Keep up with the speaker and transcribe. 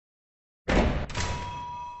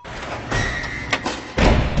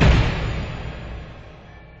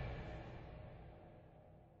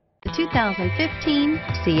2015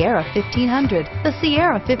 Sierra 1500. The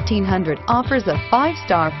Sierra 1500 offers a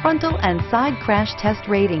 5-star frontal and side crash test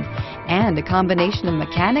rating and a combination of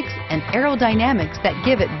mechanics and aerodynamics that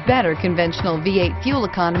give it better conventional V8 fuel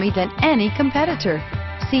economy than any competitor.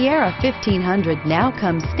 Sierra 1500 now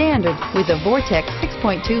comes standard with a Vortex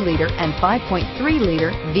 6.2-liter and 5.3-liter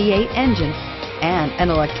V8 engine and an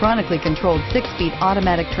electronically controlled 6-speed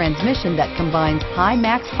automatic transmission that combines high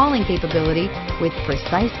max hauling capability with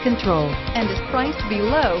precise control and is priced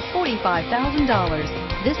below $45,000.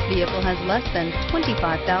 This vehicle has less than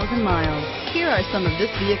 25,000 miles. Here are some of this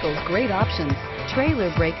vehicle's great options: trailer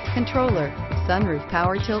brake controller, sunroof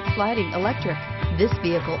power tilt sliding electric. This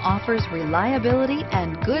vehicle offers reliability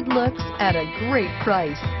and good looks at a great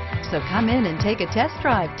price. So come in and take a test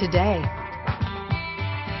drive today.